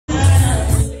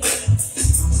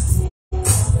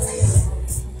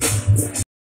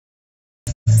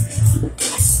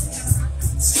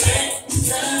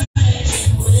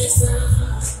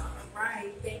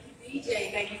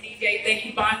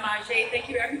Najee. Thank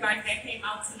you everybody that came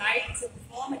out tonight to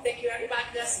perform, and thank you everybody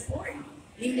that's supporting.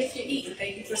 Even if you're eating,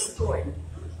 thank you for supporting.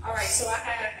 All right, so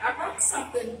I wrote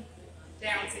something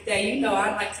down today. You know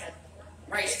I like to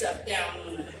write stuff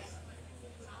down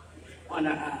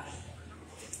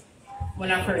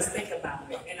when I first think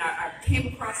about it. And I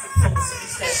came across a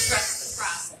post that said, trust the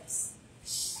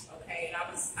process. Okay, and I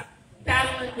was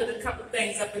battling with a couple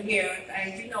things up in here,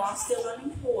 and you know I'm still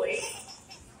unemployed,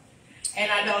 and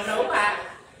I don't know why.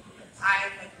 I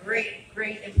am a great,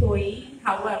 great employee.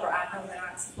 However, I know that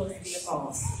I'm supposed to be a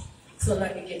boss. So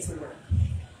let me get to work.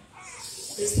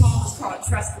 This poem is called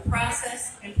Trust the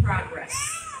Process and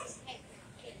Progress.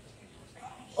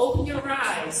 Open your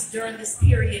eyes during this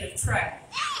period of travel.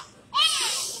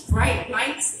 Bright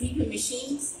lights, beeping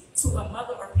machines, to a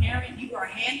mother or parent you are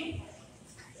handling.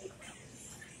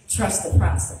 Trust the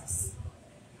process.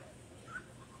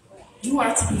 You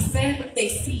are to be fed what they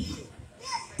feed you.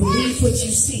 Believe what you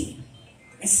see.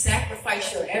 And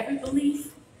sacrifice your every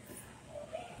belief.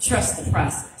 Trust the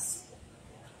process.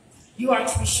 You are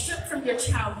to be stripped from your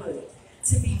childhood,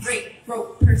 to be raped,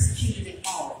 broke, persecuted, and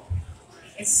all.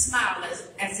 And smile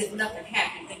as if nothing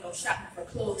happened, then go shopping for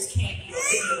clothes, candy, or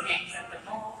video games at the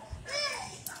mall.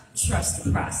 Trust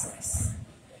the process.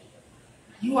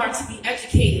 You are to be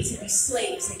educated to be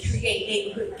slaves and create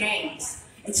neighborhood gangs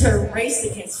and turn race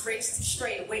against race to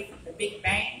stray away from the Big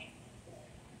Bang.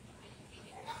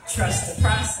 Trust the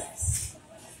process.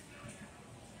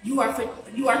 You are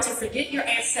to forget your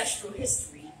ancestral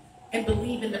history and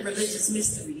believe in the religious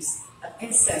mysteries of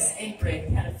incest, inbred,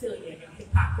 pedophilia, and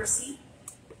hypocrisy.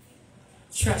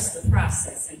 Trust the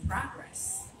process and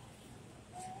progress.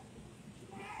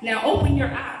 Now open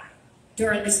your eye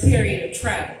during this period of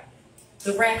travel.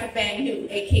 The wrath of Anu,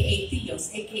 a.k.a. Theos,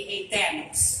 a.k.a.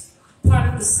 Thanos,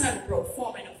 part of the sun broke,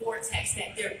 forming a vortex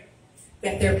that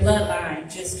their bloodline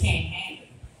just can't handle.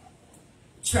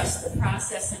 Trust the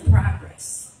process and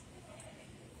progress.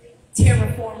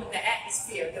 Terraforming the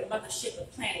atmosphere, the mothership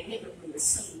of planet Nibiru is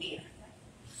soon near.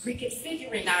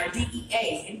 Reconfiguring our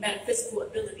DEA and metaphysical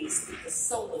abilities with the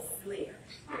solar flare.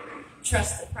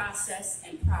 Trust the process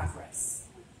and progress.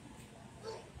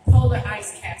 Polar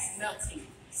ice caps melting,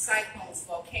 cyclones,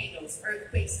 volcanoes,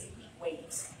 earthquakes, and heat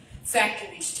waves.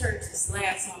 Factories, churches,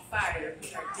 labs on fire,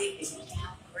 we are digging deep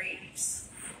graves.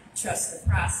 Trust the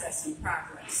process and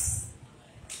progress.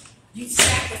 You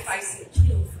sacrifice and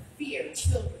kill for fear,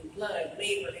 children, blood,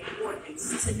 labor, and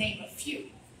organs, to name a few.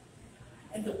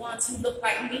 And the ones who look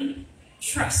like me,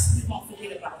 trust we won't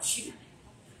forget about you.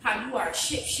 How you are a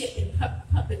ship-shipping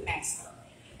puppet master.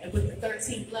 And with the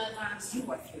 13 bloodlines, you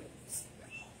are through.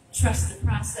 Trust the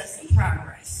process and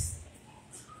progress.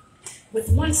 With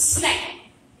one snap,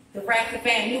 the wrath of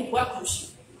Anu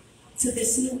welcomes you to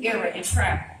this new era in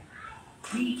travel.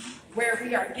 Where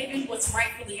we are given what's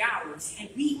rightfully ours, and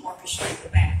we orchestrate the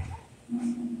battle.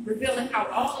 Revealing how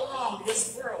all along in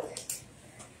this world,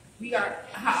 we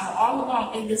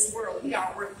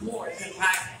are worth more than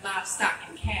livestock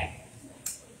and cattle.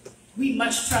 We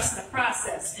must trust the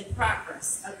process and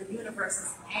progress of the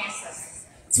universe's ancestors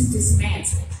to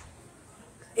dismantle.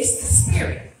 It's the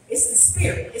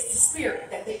spirit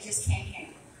that they just can't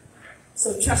handle.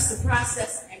 So trust the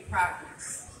process and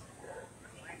progress.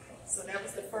 So that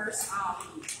was the first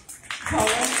poem.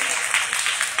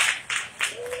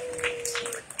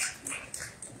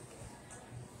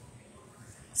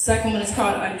 Second one is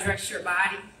called Undress Your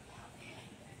Body.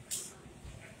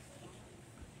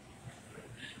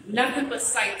 Nothing but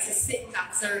sight to sit and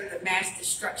observe the mass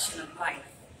destruction of life.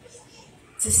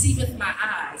 To see with my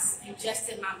eyes, ingest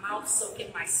in my mouth, soak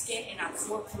in my skin, and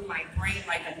absorb through my brain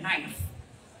like a knife.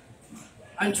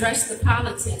 Undress the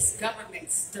politics,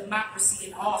 governments, democracy,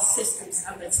 and all systems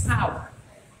of its power.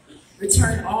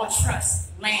 Return all trust,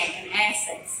 land, and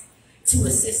assets to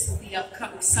assist with the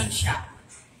upcoming sunshine.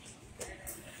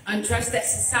 Undress that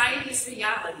society's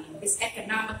reality is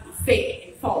economically fake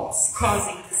and false,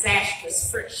 causing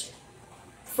disastrous friction.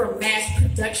 From mass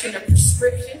production of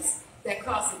prescriptions that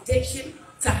cause addiction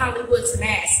to Hollywood's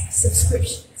mass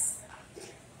subscriptions.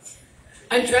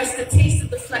 Undress the taste of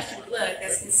the flesh and blood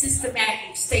that's been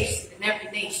systematically stationed in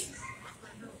every nation.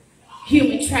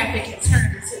 Human trafficking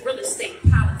turned into real estate,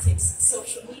 politics,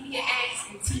 social media ads,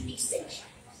 and TV stations.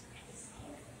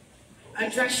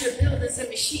 Undress your buildings and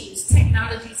machines,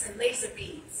 technologies, and laser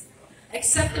beams.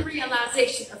 Accept the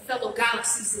realization of fellow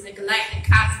galaxies in the galactic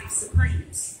cosmic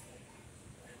supremes.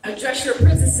 Address your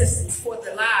prison systems for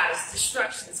the lies,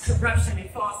 destructions, corruption, and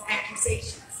false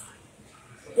accusations.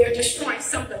 They're destroying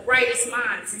some of the brightest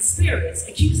minds and spirits,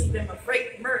 accusing them of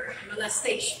rape, murder, and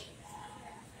molestation.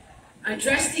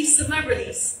 Undress these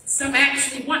celebrities. Some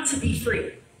actually want to be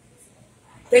free.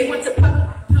 They want to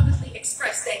publicly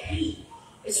express that he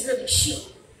is really she.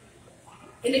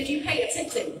 And if you pay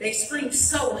attention, they scream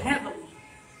so heavily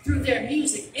through their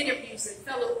music, interviews, and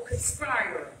fellow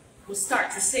conspirator will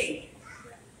start to sing.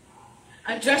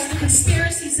 Undress the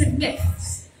conspiracies and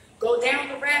myths. Go down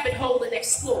the rabbit hole and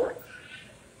explore.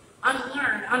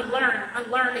 Unlearn, unlearn,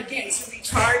 unlearn again to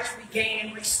recharge, regain,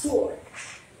 and restore.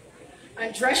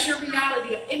 Undress your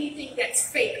reality of anything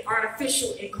that's fake,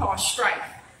 artificial, and cause strife.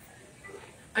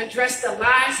 Undress the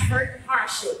lies, hurt,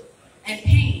 hardship, and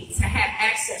pain to have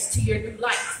access to your new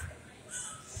life.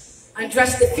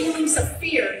 Undress the feelings of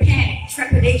fear, panic,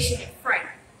 trepidation, and fright.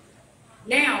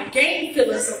 Now gain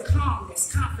feelings of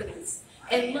calmness, confidence,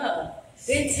 and love,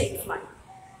 then take flight.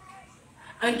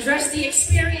 Undress the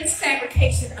experience,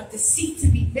 fabrication of deceit to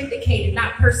be vindicated,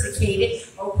 not persecuted,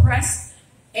 oppressed,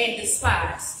 and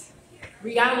despised.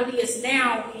 Reality is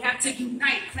now. We have to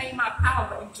unite, claim our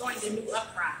power, and join the new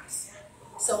uprise.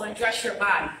 So undress your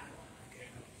body.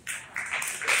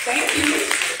 Thank you.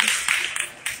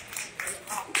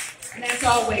 And as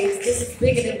always, this is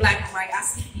bigger than black and white. I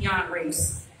speak beyond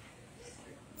race.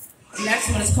 The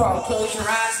next one is called Close Your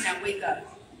Eyes, Now Wake Up.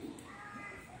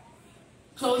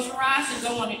 Close your eyes and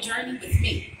go on a journey with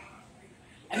me.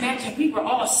 Imagine we were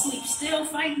all asleep, still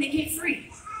fighting to get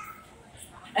free.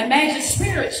 Imagine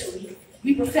spiritually,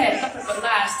 we were fed nothing but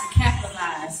lies to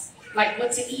capitalize, like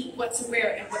what to eat, what to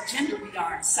wear, and what gender we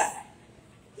are inside.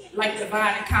 Like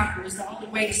divide and conquer is the only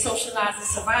way to socialize and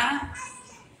survive.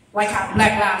 Like how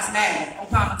Black Lives Matter,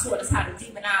 Obama taught us how to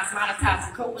demonize, monetize,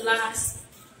 and cope with lies.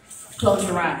 Close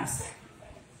your eyes.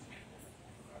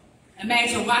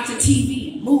 Imagine watching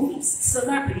TV, movies,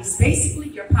 celebrities, basically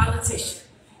your politician,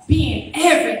 being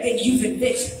everything you've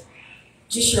envisioned,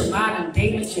 just your modern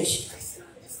day magician.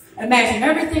 Imagine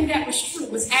everything that was true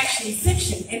was actually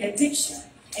fiction and addiction,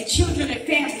 and children and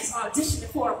families auditioning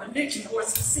for a religion or a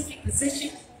specific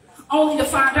position, only to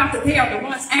find out that they are the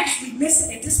ones actually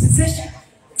missing in this position,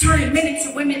 turning men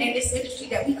into women in this industry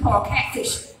that we call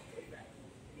catfishing.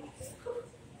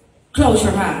 Close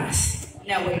your eyes.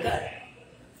 Now wake up.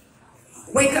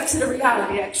 Wake up to the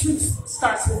reality that truth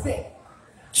starts within.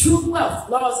 True wealth,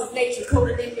 laws of nature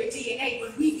coded in your DNA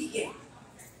when we begin.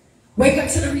 Wake up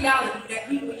to the reality that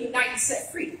we will unite and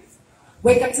set free.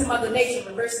 Wake up to Mother Nature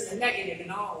reversing the negative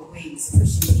and always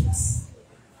pushing peace.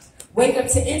 Wake up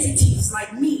to entities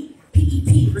like me,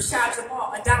 PEP, Rashad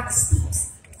Jamal, Adonis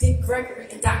Speaks, Dick Gregory,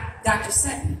 and Dr.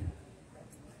 Sebi.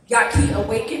 Yaki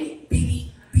Awakened,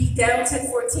 B. Dell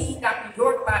 1014, Dr.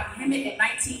 York, Bobby Hemmett, and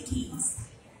 19 Keys.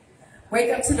 Wake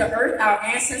up to the earth, our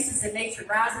ancestors and nature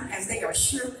rising as they are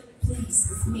surely pleased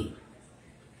with me.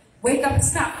 Wake up and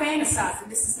stop fantasizing,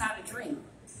 this is not a dream.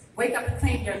 Wake up and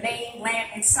claim your name, land,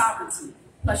 and sovereignty,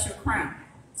 plus your crown.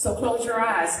 So close your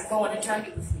eyes and go on a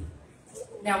journey with me.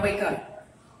 Now wake up.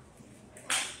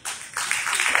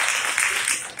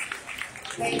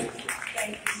 Thank you,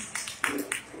 thank you.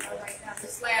 All right, now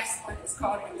this last one is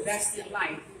called Invest in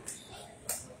Life.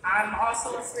 I'm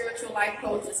also a spiritual life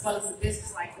coach as well as a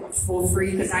business life coach for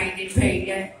free because I ain't getting paid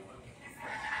yet.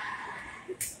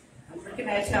 I'm looking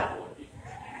at y'all.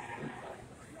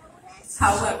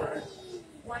 However,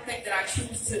 one thing that I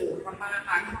choose to remind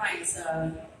my clients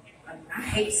of, I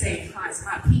hate saying clients,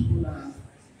 my people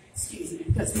excuse me,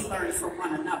 because we learn from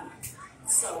one another.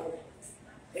 So,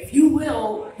 if you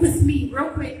will, with me, real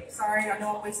quick, sorry, I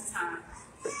know I'm wasting time.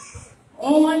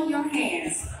 On your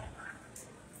hands,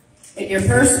 in your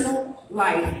personal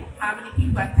life, how many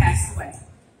people have passed away?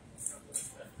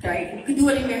 Okay, and you can do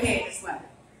it in your head as well.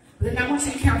 But then I want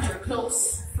you to count your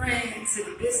close friends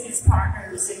and business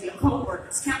partners and your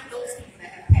co-workers. Count those people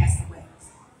that have passed away.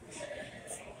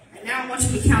 And now I want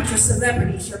you to count your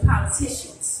celebrities, your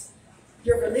politicians,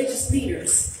 your religious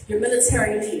leaders, your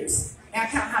military leaders. Now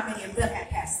count how many of them have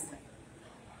passed away.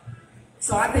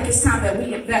 So I think it's time that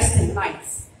we invest in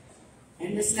life.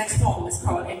 And this next poem is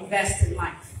called Invest in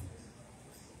Life.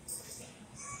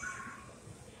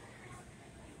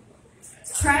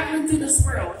 Traveling through this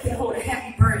world can hold a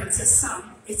heavy burden to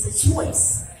some. It's a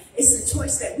choice. It's a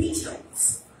choice that we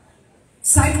chose.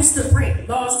 Cycles to break,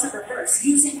 laws to reverse,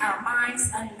 using our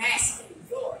minds unmasking,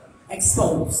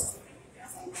 exposed.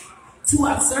 To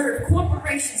observe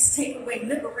corporations take away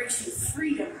liberation,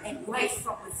 freedom, and life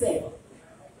from within.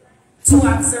 To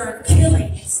observe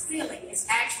killing and stealing is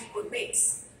actually what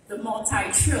makes the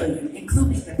multi-trillion,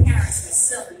 including the parents that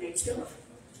selling their children.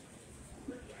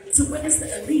 To witness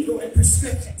the illegal and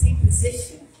prescription take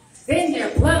position. Then their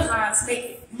bloodlines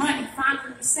make money,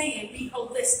 finally saying, be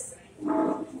holistic.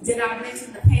 Did I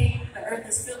mention the pain the earth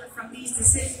is feeling from these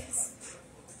decisions?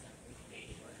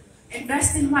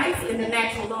 Invest in life in the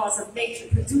natural laws of nature,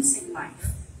 producing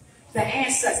life. the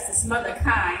ancestors, Mother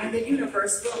Kai, and the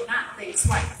universe will not think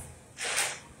twice.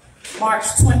 March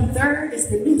 23rd is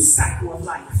the new cycle of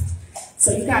life.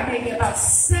 So you got maybe about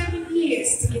 7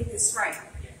 years to get this right.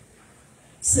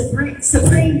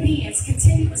 Supreme beings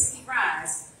continuously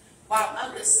rise, while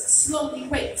others slowly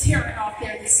wait, tearing off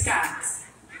their disguise.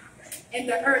 And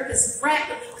the earth is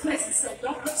rapidly cleansing, so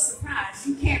don't look surprised.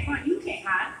 You can't run, you can't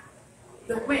hide.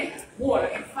 The wind, water,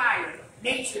 and fire,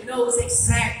 nature knows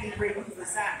exactly where you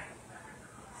reside.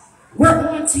 We're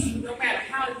on to you no matter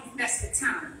how you mess with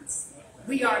times.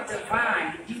 We are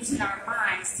divine, using our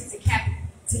minds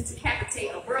to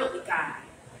decapitate a worldly god.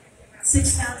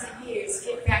 6,000 years,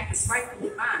 get back is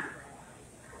rightfully mine.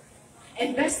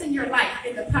 Invest in your life,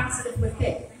 in the positive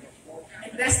within.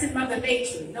 Invest in Mother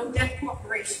Nature, no death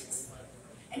corporations.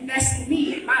 Invest in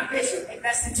me and my vision.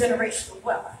 Invest in generational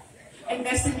wealth.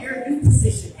 Invest in your new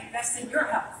position. Invest in your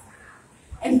health.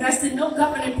 Invest in no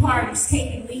governing parties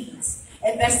taking leads.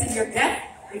 Invest in your death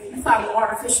if you follow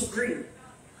artificial greed.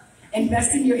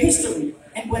 Invest in your history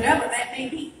and whatever that may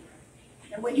be.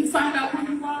 And when you find out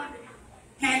who you are,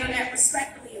 handle that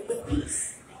respectfully and with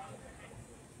peace.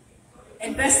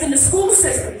 Invest in the school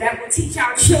system that will teach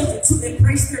our children to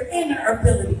embrace their inner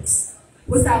abilities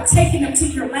without taking them to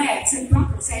your labs and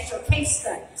bunkers as your case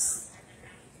studies.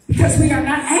 Because we are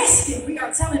not asking, we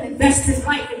are telling, invest in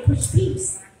life and push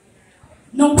peace.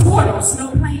 No portals,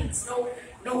 no planes,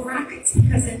 no rockets,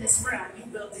 because in this realm you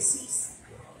will decease.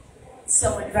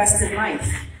 So invest in life.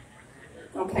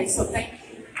 Okay, so thank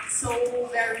you so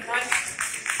very much.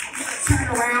 I'm going to turn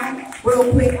around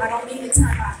real quick. I don't need to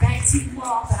turn my back to you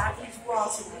all, but I need you all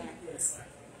to read this.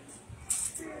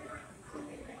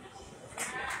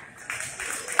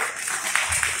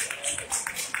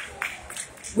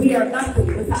 We are nothing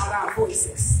without our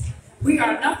voices. We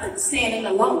are nothing standing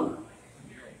alone.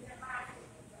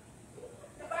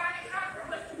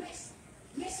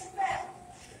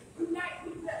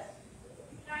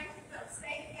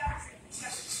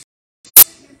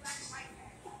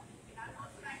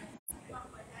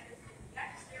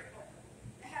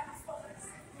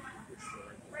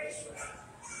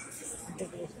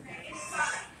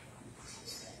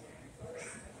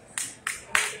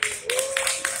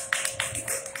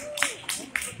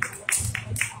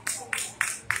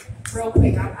 Real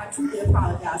quick, I truly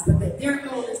apologize, but their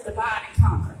goal is divide and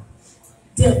conquer.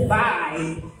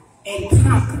 Divide and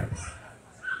conquer.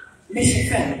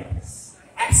 Mission failed.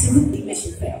 Absolutely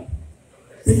mission failed.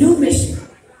 The new mission,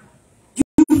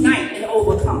 unite and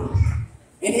overcome.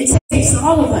 And it takes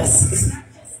all of us. It's not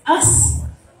just us.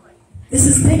 This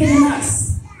is bigger than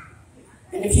us.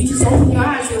 And if you just open your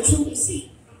eyes, you'll truly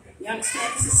see. You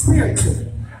understand this is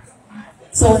spiritual.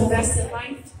 So invest in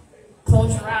life,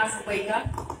 close your eyes and wake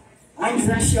up.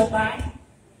 Undress your body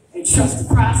and trust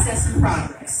the process and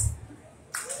progress.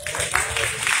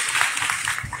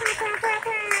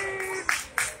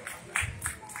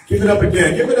 Give it up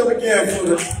again. Give it up again for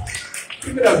the.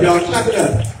 Give it up, y'all. Clap it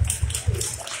up.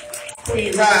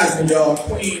 Queen rising, y'all.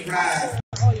 Queen rising.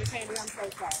 Oh, you can't be. I'm so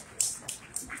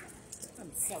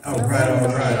sorry. All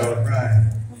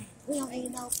right. We don't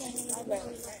need no thing.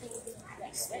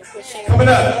 Coming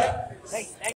up.